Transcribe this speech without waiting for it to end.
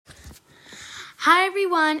Hi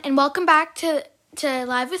everyone, and welcome back to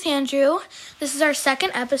Live with Andrew. This is our second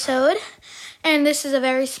episode, and this is a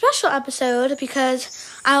very special episode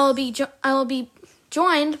because I will be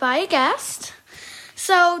joined by a guest.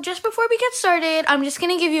 So just before we get started, I'm just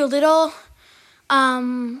gonna give you a little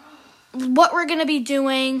what we're gonna be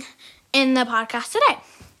doing in the podcast today.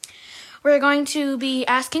 We're going to be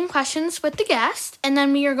asking questions with the guest, and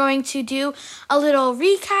then we are going to do a little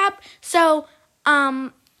recap. So,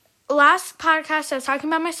 last podcast I was talking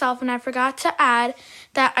about myself, and I forgot to add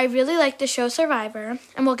that I really like the show Survivor,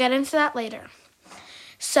 and we'll get into that later.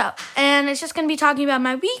 So, and it's just going to be talking about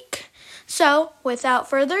my week. So, without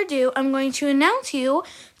further ado, I'm going to announce you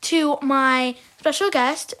to my special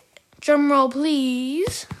guest. Drum roll,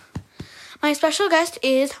 please. My special guest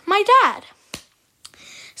is my dad.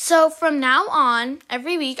 So from now on,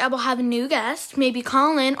 every week I will have a new guest, maybe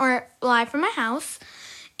call in or live from my house,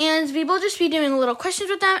 and we will just be doing little questions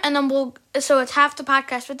with them, and then so it's half the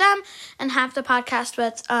podcast with them and half the podcast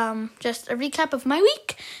with just a recap of my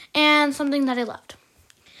week and something that I loved.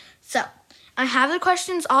 So I have the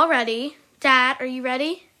questions all ready. Dad, are you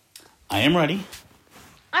ready? I am ready.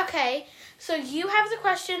 Okay, so you have the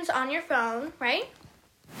questions on your phone, right?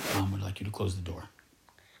 Mom would like you to close the door.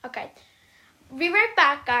 Okay. Be right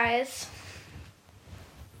back, guys.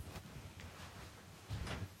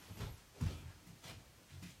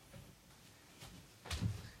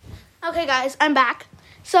 Okay, guys, I'm back.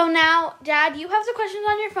 So now, Dad, you have the questions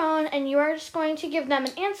on your phone, and you are just going to give them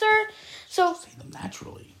an answer. So, say them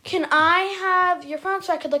naturally. Can I have your phone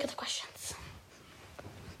so I could look at the questions?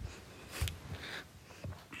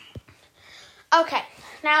 Okay,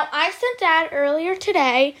 now I sent Dad earlier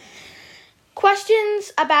today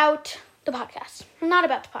questions about the podcast. Not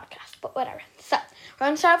about the podcast, but whatever. So, we're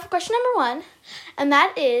going to start off with question number 1, and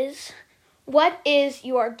that is, what is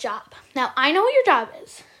your job? Now, I know what your job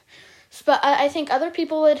is, but I think other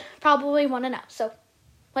people would probably want to know. So,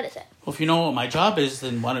 what is it? Well, if you know what my job is,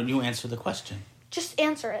 then why don't you answer the question? Just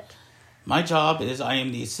answer it. My job is I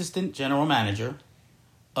am the assistant general manager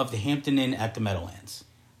of the Hampton Inn at the Meadowlands.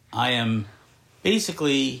 I am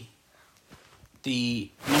basically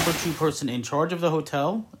the number 2 person in charge of the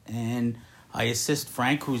hotel, and I assist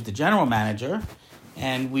Frank, who's the general manager,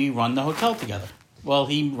 and we run the hotel together. Well,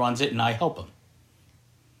 he runs it and I help him.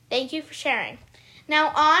 Thank you for sharing.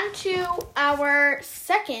 Now on to our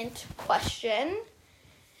second question.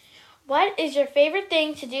 What is your favorite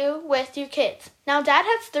thing to do with your kids? Now, Dad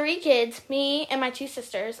has 3 kids, me and my 2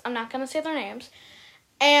 sisters. I'm not going to say their names.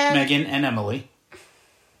 And Megan and Emily.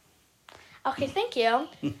 Okay, thank you.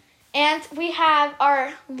 And we have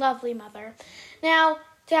our lovely mother. Now,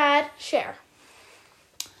 Dad, share.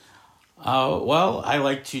 Well, I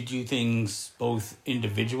like to do things both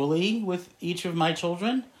individually with each of my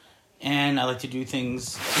children, and I like to do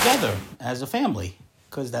things together as a family,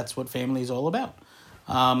 because that's what family is all about.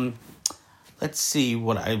 Let's see,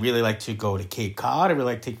 what I really like to go to Cape Cod. I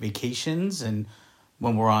really like to take vacations, and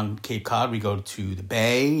when we're on Cape Cod, we go to the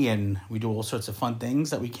bay, and we do all sorts of fun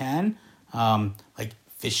things that we can, like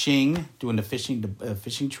fishing, doing the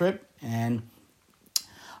fishing trip, and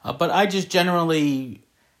but I just generally,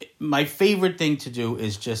 my favorite thing to do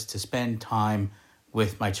is just to spend time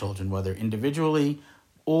with my children, whether individually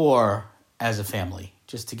or as a family,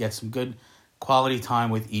 just to get some good quality time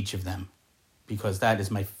with each of them, because that is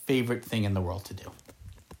my favorite thing in the world to do.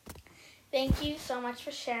 Thank you so much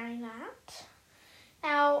for sharing that.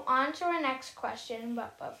 Now, on to our next question,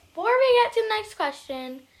 but before we get to the next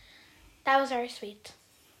question, that was very sweet.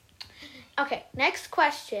 Okay, next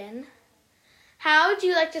question. How do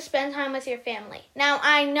you like to spend time with your family? Now,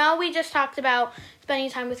 I know we just talked about spending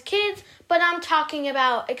time with kids, but I'm talking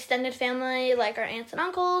about extended family, like our aunts and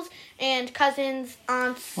uncles and cousins,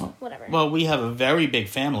 aunts, whatever. Well, we have a very big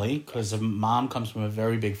family because Mom comes from a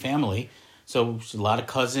very big family. So a lot of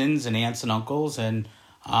cousins and aunts and uncles, and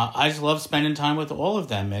I just love spending time with all of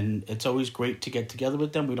them, and it's always great to get together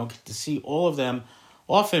with them. We don't get to see all of them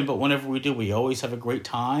often, but whenever we do, we always have a great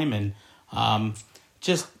time, and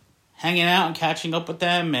just hanging out and catching up with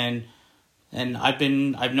them, and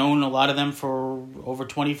I've known a lot of them for over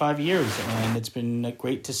 25 years, and it's been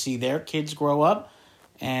great to see their kids grow up,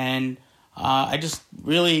 and I just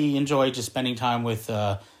really enjoy just spending time with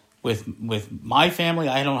my family.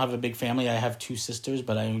 I don't have a big family. I have 2 sisters,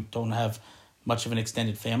 but I don't have much of an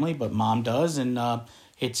extended family, but Mom does, and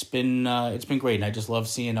it's been great, and I just love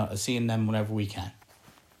seeing them whenever we can.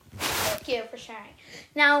 Thank you for sharing.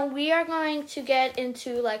 Now, we are going to get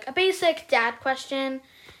into, like, a basic dad question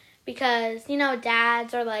because, you know,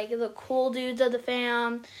 dads are, like, the cool dudes of the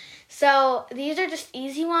fam. So, these are just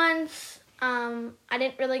easy ones. I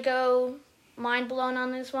didn't really go mind blown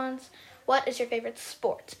on these ones. what is your favorite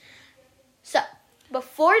sport? So,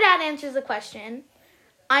 before Dad answers the question,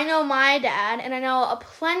 I know my dad, and I know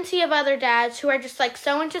plenty of other dads who are just like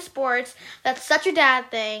so into sports. That's such a dad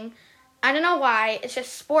thing. I don't know why. It's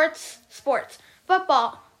just sports.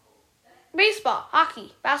 Football, baseball,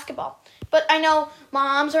 hockey, basketball. But I know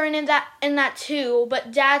moms are in that too,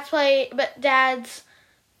 but dads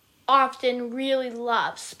often really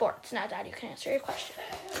love sports. Now, Dad, you can answer your question.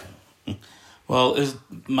 Well,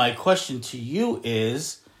 my question to you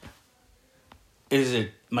is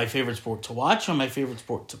it my favorite sport to watch or my favorite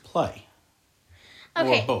sport to play?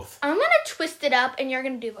 Okay. Or both? I'm going to twist it up, and you're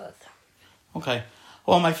going to do both. Okay.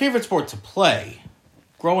 Well, my favorite sport to play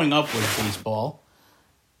growing up was baseball.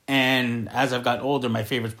 And as I've gotten older, my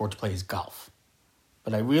favorite sport to play is golf.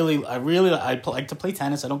 But I like to play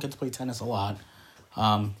tennis. I don't get to play tennis a lot.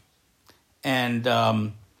 But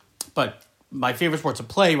my favorite sport to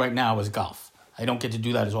play right now is golf. I don't get to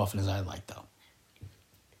do that as often as I'd like, though.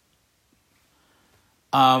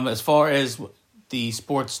 As far as the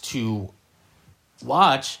sports to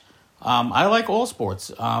watch, I like all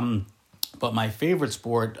sports. But my favorite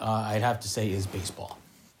sport, I'd have to say, is baseball.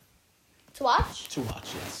 To watch? To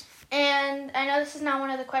watch, yes. And I know this is not one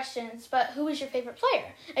of the questions, but who is your favorite player?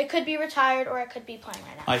 It could be retired or it could be playing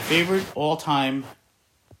right now. My favorite all-time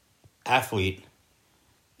athlete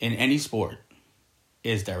in any sport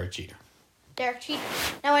is Derek Jeter. Derek Jeter.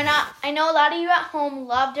 Now, I know a lot of you at home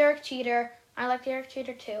love Derek Jeter. I like Derek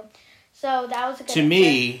Jeter too. So that was a good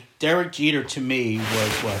answer. Derek Jeter to me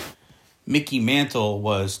was what Mickey Mantle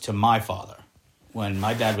was to my father. When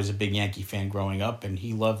my dad was a big Yankee fan growing up, and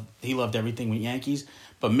he loved everything with Yankees,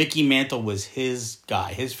 but Mickey Mantle was his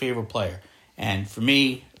guy, his favorite player. And for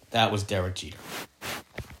me, that was Derek Jeter.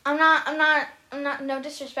 I'm not no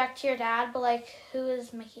disrespect to your dad, but like, who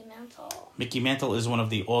is Mickey Mantle? Mickey Mantle is one of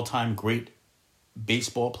the all-time great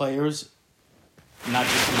baseball players, not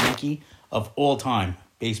just a Yankee, of all-time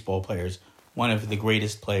baseball players. One of the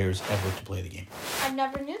greatest players ever to play the game. I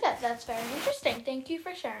never knew that. That's very interesting. Thank you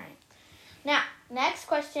for sharing. Now, next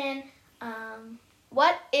question.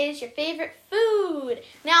 What is your favorite food?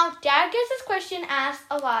 Now, Dad gets this question asked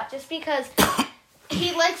a lot just because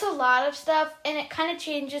he likes a lot of stuff, and it kind of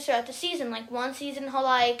changes throughout the season. Like, one season he'll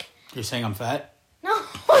like... You're saying I'm fat? No,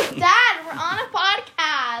 Dad, we're on a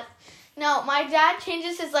podcast. No, my dad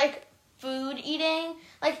changes his, like, food eating.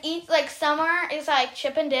 Like, summer is, like,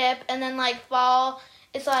 chip and dip, and then, like, fall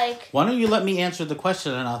is, like... Why don't you let me answer the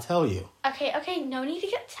question, and I'll tell you. Okay, no need to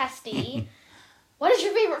get testy. What is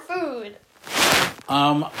your favorite food?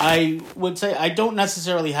 I would say I don't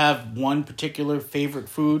necessarily have one particular favorite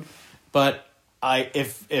food, but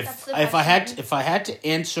if I had to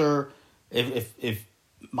answer, if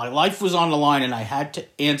my life was on the line and I had to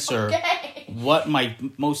answer what my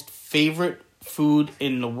most favorite food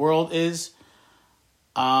in the world is,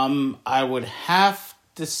 I would have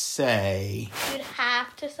to say. You'd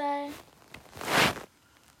have to say.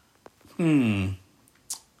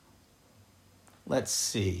 Let's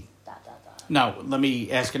see. Now, let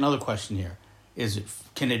me ask another question here. Does it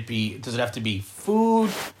have to be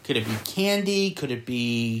food? Could it be candy? Could it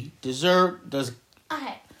be dessert?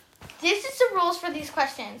 Okay. This is the rules for these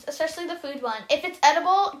questions, especially the food one. If it's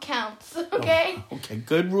edible, it counts, okay? Oh, okay,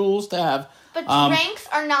 good rules to have. But drinks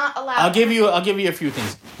are not allowed. I'll give you a few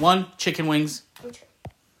things. 1, chicken wings. Okay.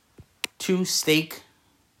 2, steak.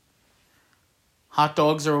 Hot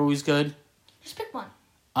dogs are always good. Just pick one.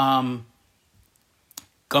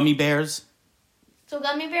 Gummy bears. So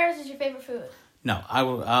gummy bears is your favorite food? No, I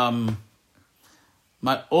will.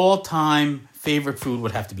 My all-time favorite food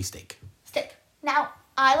would have to be steak. Steak. Now,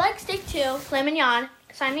 I like steak too. Filet mignon.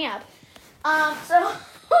 Sign me up. So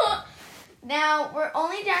now we're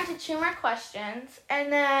only down to 2 more questions, and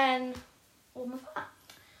then we'll move on.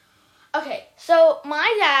 Okay, so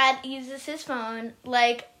my dad uses his phone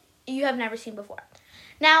like you have never seen before.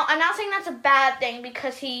 Now, I'm not saying that's a bad thing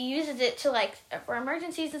because he uses it to like for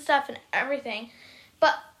emergencies and stuff and everything,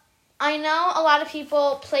 but I know a lot of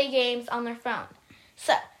people play games on their phone.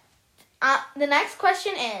 So, the next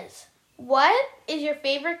question is, what is your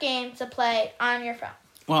favorite game to play on your phone?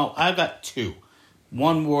 Well, I've got 2.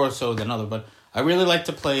 One more so than another, but I really like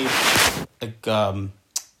to play like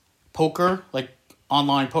poker, like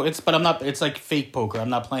online poker. It's like fake poker. I'm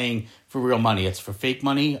not playing for real money. It's for fake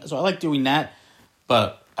money. So I like doing that,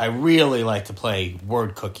 but I really like to play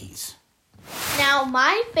word cookies. Now,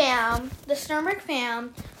 my fam, the Sternberg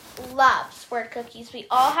fam, loves word cookies. We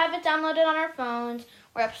all have it downloaded on our phones.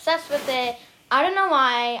 We're obsessed with it. I don't know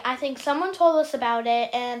why. I think someone told us about it,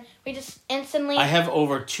 and we just instantly... I have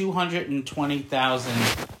over 220,000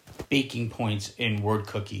 baking points in word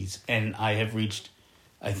cookies, and I have reached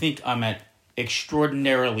I think I'm at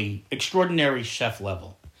extraordinary chef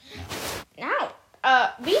level. Now,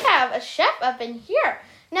 we have a chef up in here.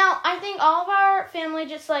 Now, I think all of our family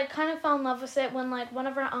just, like, kind of fell in love with it when, like, one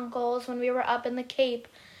of our uncles, when we were up in the Cape,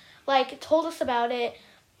 like, told us about it.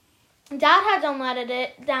 Dad had downloaded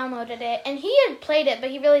it, and he had played it,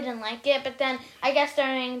 but he really didn't like it. But then, I guess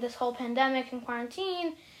during this whole pandemic and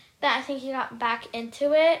quarantine, that I think he got back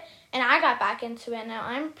into it, and I got back into it. Now,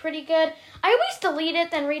 I'm pretty good. I always delete it,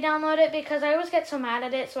 then re-download it, because I always get so mad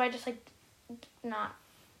at it, so I just, like,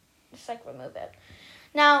 remove it.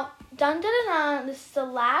 Now, this is the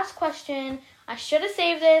last question. I should have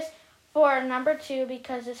saved this for number 2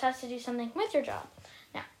 because this has to do something with your job.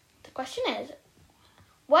 Now, the question is,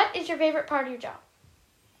 what is your favorite part of your job?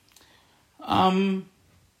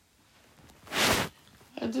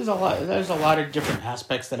 There's a lot of different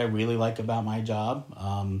aspects that I really like about my job.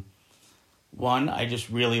 One, I just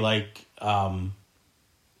really like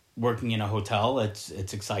working in a hotel. It's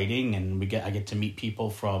exciting, and I get to meet people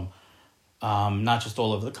from not just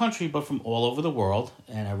all over the country, but from all over the world.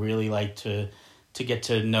 And I really like to get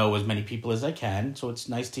to know as many people as I can. So it's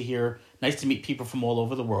nice to meet people from all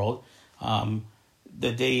over the world.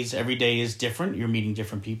 Every day is different. You're meeting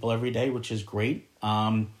different people every day, which is great.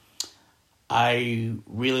 I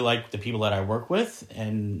really like the people that I work with,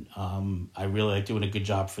 and I really like doing a good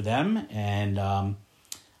job for them. And I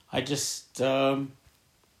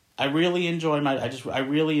really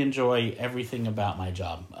enjoy everything about my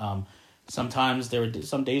job. Sometimes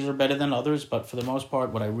some days are better than others, but for the most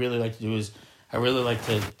part, what I really like to do is I really like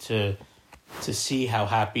to see how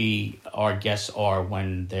happy our guests are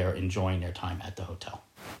when they're enjoying their time at the hotel.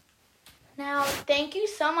 Now, thank you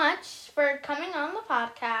so much for coming on the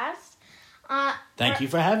podcast. Thank you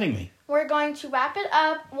for having me. We're going to wrap it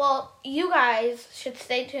up. Well, you guys should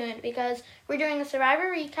stay tuned because we're doing a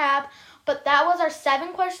Survivor recap. But that was our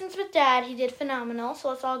 7 questions with Dad. He did phenomenal, so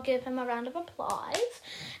let's all give him a round of applause.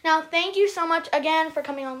 Now, thank you so much again for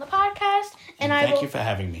coming on the podcast. And thank you for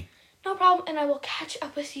having me. No problem, and I will catch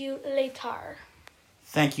up with you later.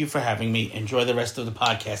 Thank you for having me. Enjoy the rest of the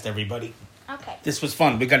podcast, everybody. Okay. This was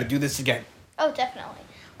fun. We got to do this again. Oh, definitely.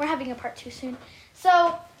 We're having a part 2 soon.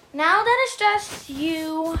 So, now that it's just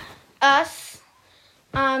us,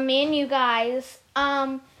 me and you guys,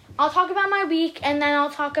 I'll talk about my week, and then I'll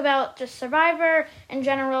talk about just Survivor in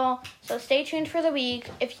general. So stay tuned for the week.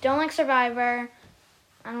 If you don't like Survivor,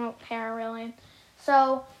 I don't care, really.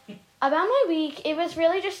 So, about my week, it was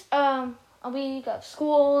really just a week of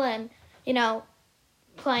school and,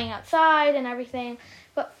 playing outside and everything.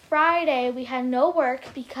 But Friday, we had no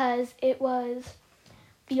work because it was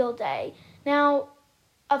field day. Now,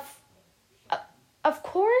 of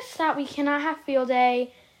course that we cannot have field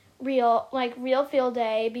day, real field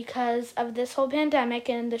day, because of this whole pandemic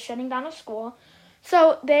and the shutting down of school.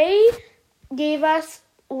 So they gave us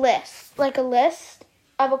a list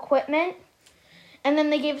of equipment, and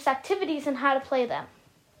then they gave us activities and how to play them.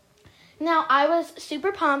 Now, I was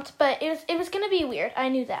super pumped, but it was going to be weird. I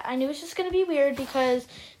knew that. I knew it was just going to be weird because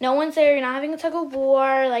no one's there. You're not having a tug of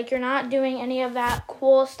war. Like, you're not doing any of that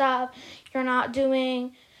cool stuff. You're not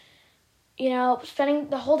doing,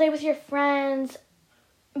 spending the whole day with your friends,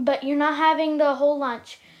 but you're not having the whole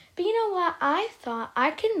lunch. But you know what? I thought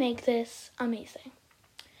I could make this amazing.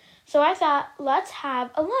 So I thought, let's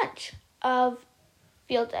have a lunch of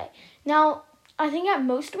field day. Now, I think at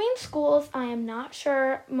most main schools, I am not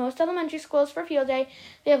sure, most elementary schools for field day,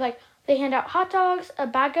 they hand out hot dogs, a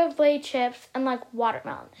bag of Lay's chips, and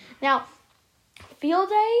watermelon. Now, field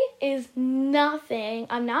day is nothing,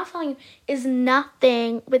 I'm not telling you, is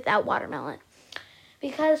nothing without watermelon.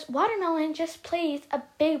 Because watermelon just plays a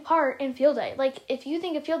big part in field day. If you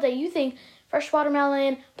think of field day, you think fresh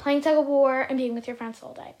watermelon, playing tug of war, and being with your friends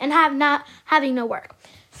all day. And having no work.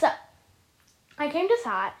 So, I came to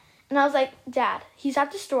Sat, and I was like, Dad, he's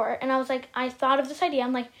at the store. And I was like, I thought of this idea.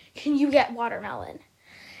 I'm like, can you get watermelon?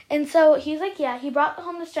 And so he's like, yeah. He brought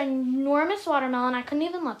home this ginormous watermelon. I couldn't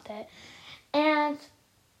even lift it. And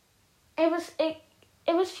it was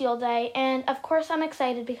field day. And, of course, I'm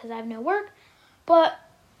excited because I have no work. But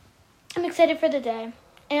I'm excited for the day.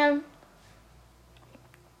 And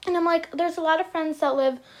I'm like, there's a lot of friends that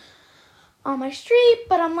live on my street,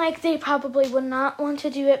 but I'm like, they probably would not want to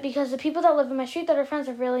do it because the people that live in my street that are friends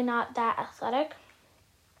are really not that athletic.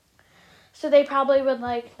 So they probably would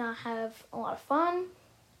not have a lot of fun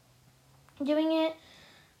doing it.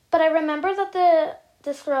 But I remember that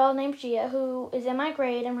this girl named Gia, who is in my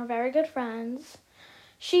grade and we're very good friends,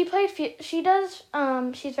 she's very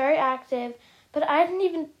active. But I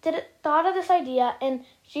thought of this idea, and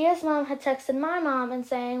Gia's mom had texted my mom and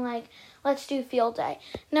saying, let's do field day.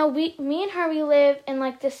 Now, me and her, we live in,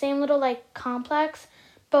 like, the same little, like, complex,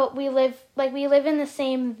 but we live in the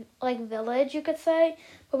same, like, village, you could say,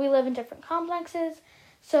 but we live in different complexes.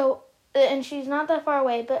 So, and she's not that far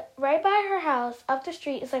away, but right by her house, up the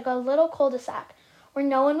street, is, like, a little cul-de-sac where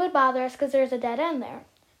no one would bother us because there's a dead end there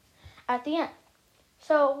at the end.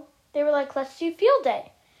 So, they were like, let's do field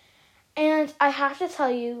day. And I have to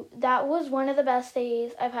tell you, that was one of the best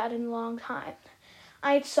days I've had in a long time.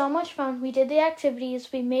 I had so much fun. We did the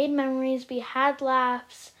activities, we made memories, we had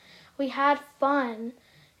laughs, we had fun.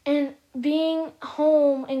 And being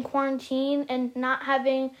home in quarantine and not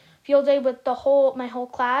having field day with my whole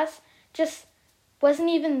class just wasn't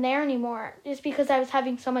even there anymore. Just because I was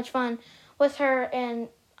having so much fun with her, and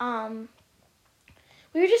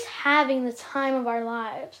we were just having the time of our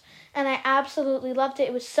lives. And I absolutely loved it.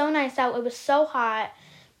 It was so nice out. It was so hot,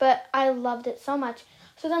 but I loved it so much.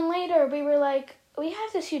 So then later we were like, we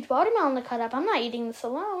have this huge watermelon to cut up. I'm not eating this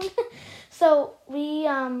alone. So we,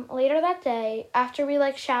 later that day, after we,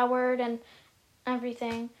 like, showered and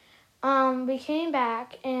everything, we came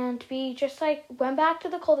back and we just, like, went back to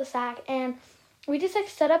the cul-de-sac and we just, like,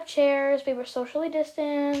 set up chairs. We were socially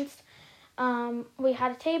distanced. We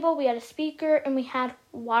had a table, we had a speaker, and we had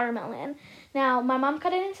watermelon. Now, my mom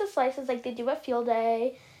cut it into slices like they do at field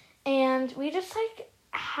day, and we just, like,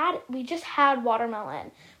 had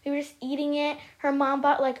watermelon. We were just eating it. Her mom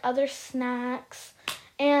bought, like, other snacks,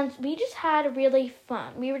 and we just had really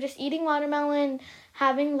fun. We were just eating watermelon,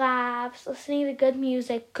 having laughs, listening to good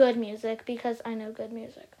music, because I know good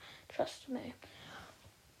music. Trust me.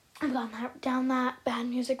 I've gone down that bad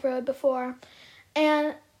music road before.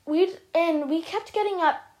 And we kept getting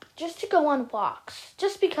up just to go on walks,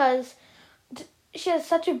 just because she has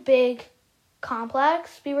such a big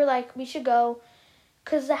complex. We were like, we should go,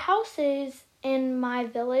 because the houses in my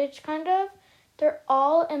village, kind of, they're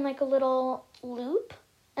all in, like, a little loop,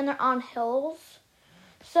 and they're on hills.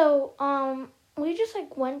 So, we just,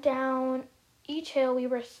 like, went down each hill. We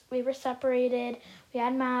were separated. We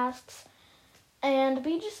had masks, and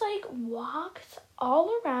we just, like, walked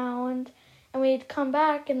all around. And we'd come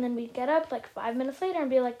back, and then we'd get up, like, 5 minutes later and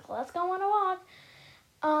be like, let's go on a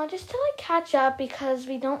walk. Just to, like, catch up, because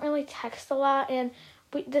we don't really text a lot. And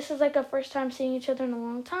this is, like, our first time seeing each other in a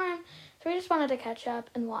long time. So we just wanted to catch up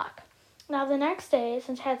and walk. Now, the next day,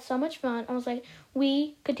 since I had so much fun, I was like,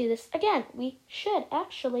 we could do this again. We should.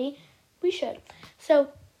 So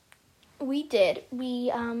we did.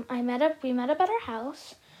 We met up at our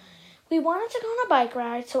house. We wanted to go on a bike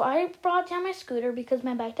ride, so I brought down my scooter because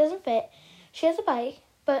my bike doesn't fit. She has a bike,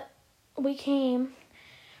 but we came.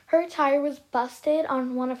 Her tire was busted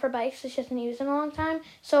on one of her bikes that she hasn't used in a long time.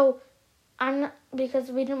 So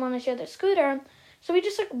because we didn't want to share the scooter, so we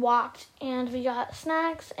just, like, walked, and we got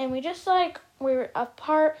snacks, and we just, like, we were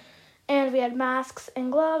apart, and we had masks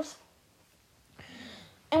and gloves.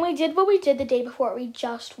 And we did what we did the day before. We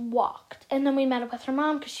just walked. And then we met up with her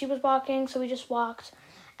mom because she was walking, so we just walked.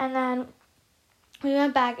 And then we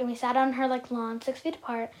went back, and we sat on her, like, lawn, 6 feet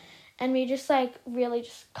apart. And we just, like, really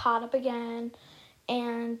just caught up again.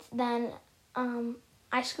 And then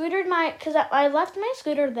I scootered because I left my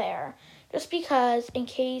scooter there just because in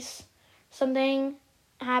case something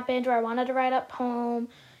happened or I wanted to ride up home,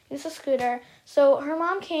 use a scooter. So her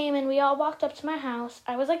mom came, and we all walked up to my house.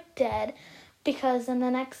 I was, like, dead because then the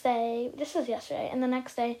next day, this was yesterday, and the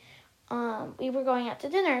next day we were going out to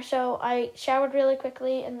dinner. So I showered really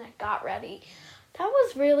quickly and then got ready. That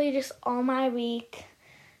was really just all my week.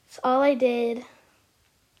 It's all I did.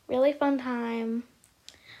 Really fun time.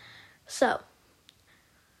 So,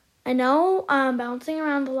 I know I'm bouncing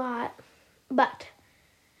around a lot, but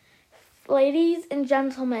ladies and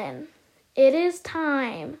gentlemen, it is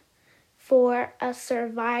time for a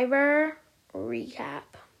Survivor recap.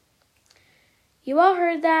 You all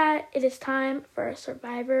heard that. It is time for a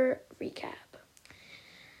Survivor recap.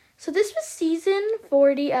 So this was season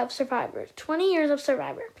 40 of Survivor, 20 years of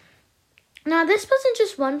Survivor. Now, this wasn't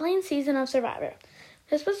just one plain season of Survivor.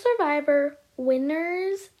 This was Survivor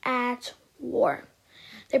Winners at War.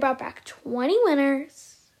 They brought back 20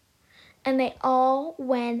 winners, and they all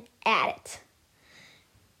went at it.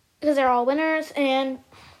 Because they're all winners, and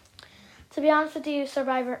to be honest with you,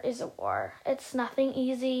 Survivor is a war. It's nothing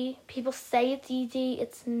easy. People say it's easy.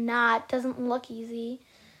 It's not. It doesn't look easy.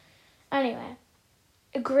 Anyway,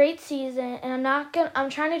 a great season, and I'm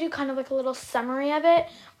trying to do kind of like a little summary of it.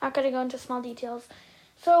 I'm not going to go into small details.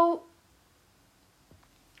 So,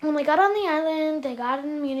 when they got on the island, they got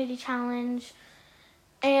an immunity challenge.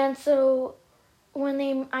 And so,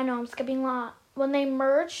 I'm skipping a lot. When they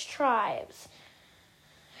merged tribes,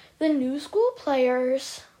 the new school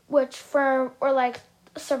players, which were like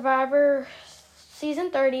Survivor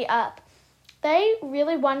Season 30 up, they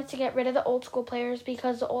really wanted to get rid of the old school players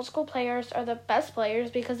because the old school players are the best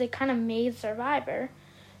players because they kind of made Survivor.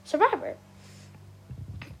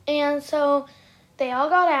 And so they all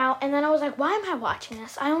got out, and then I was like, why am I watching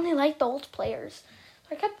this? I only like the old players.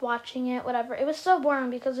 So I kept watching it, whatever. It was so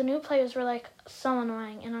boring because the new players were, like, so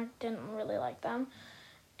annoying, and I didn't really like them.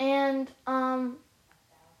 And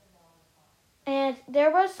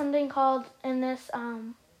there was something called in this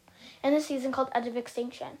season called Edge of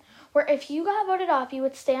Extinction, where if you got voted off, you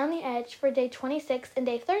would stay on the edge for day 26 and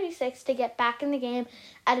day 36 to get back in the game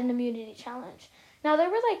at an immunity challenge. Now,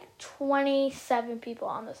 there were like 27 people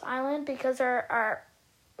on this island because there are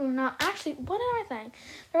not actually, what am I saying?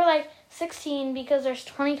 There were like 16 because there's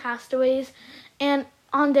 20 castaways. And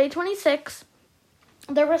on day 26,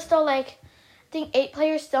 there were still like, I think 8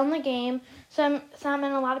 players still in the game. Some and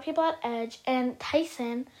a lot of people at Edge. And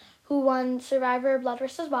Tyson, who won Survivor Blood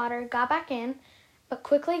vs. Water, got back in, but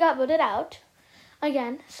quickly got voted out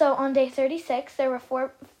again. So on day 36, there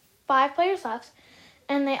were 5 players left,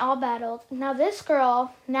 and they all battled. Now this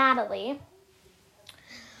girl, Natalie,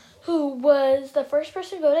 who was the first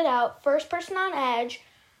person voted out, first person on Edge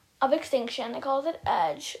of Extinction, they called it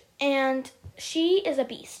Edge, and she is a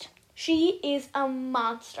beast. She is a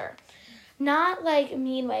monster. Not like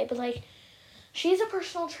mean way, but like she's a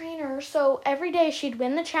personal trainer, so every day she'd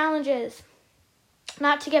win the challenges.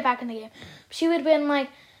 Not to get back in the game. She would win like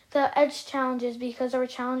the Edge challenges because there were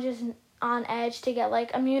challenges on Edge to get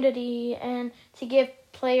like immunity and to give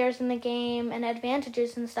players in the game and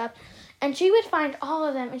advantages and stuff. And she would find all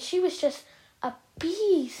of them, and she was just a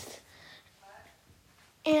beast.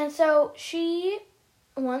 And so she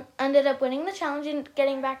ended up winning the challenge and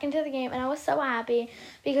getting back into the game, and I was so happy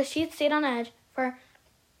because she'd stayed on Edge for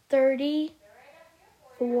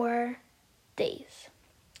 34 days.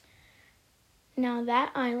 Now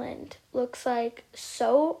that island looks like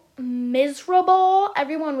so miserable.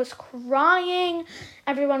 Everyone was crying.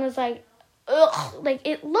 Everyone was like, ugh. Like,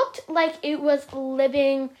 it looked like it was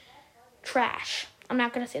living trash. I'm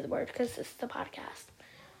not going to say the word because this is the podcast.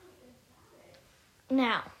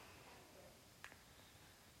 Now,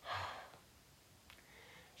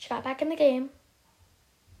 she got back in the game.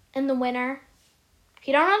 And the winner, if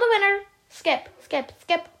you don't know the winner, skip.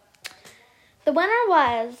 The winner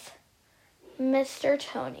was Mr.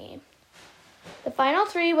 Tony. The final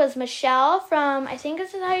 3 was Michelle from, I think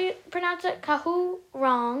this is how you pronounce it, Kahu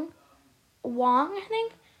Wong, I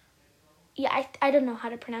think. Yeah, I don't know how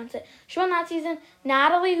to pronounce it. She won that season.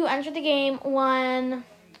 Natalie, who entered the game, won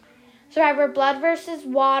Survivor Blood vs.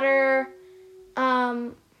 Water,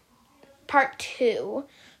 Part 2.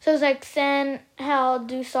 So it was like Sen Hel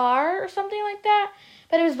Dusar or something like that.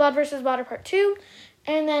 But it was Blood vs. Water Part 2.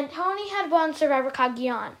 And then Tony had won Survivor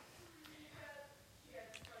Cagayan.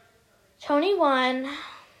 Tony won,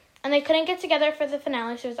 and they couldn't get together for the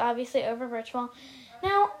finale, so it was obviously over virtual.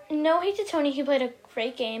 Now, no hate to Tony, he played a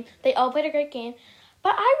great game. They all played a great game.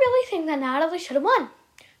 But I really think that Natalie should have won.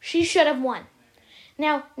 She should have won.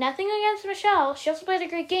 Now, nothing against Michelle. She also played a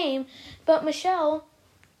great game. But Michelle,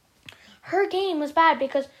 her game was bad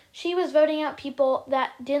because she was voting out people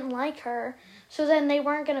that didn't like her. So then they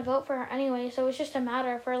weren't going to vote for her anyway. So it was just a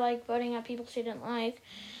matter for, like, voting out people she didn't like.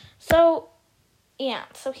 So, yeah.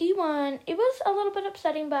 So he won. It was a little bit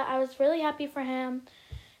upsetting, but I was really happy for him.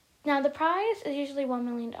 Now, the prize is usually $1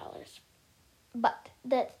 million. But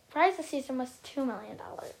the prize this season was $2 million.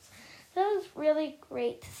 So it was really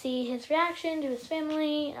great to see his reaction to his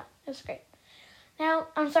family. It was great. Now,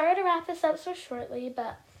 I'm sorry to wrap this up so shortly,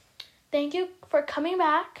 but thank you for coming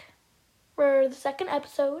back for the second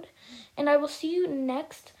episode. And I will see you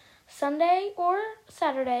next Sunday or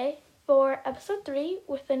Saturday for episode 3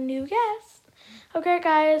 with a new guest. Okay,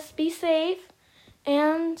 guys, be safe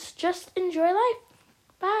and just enjoy life.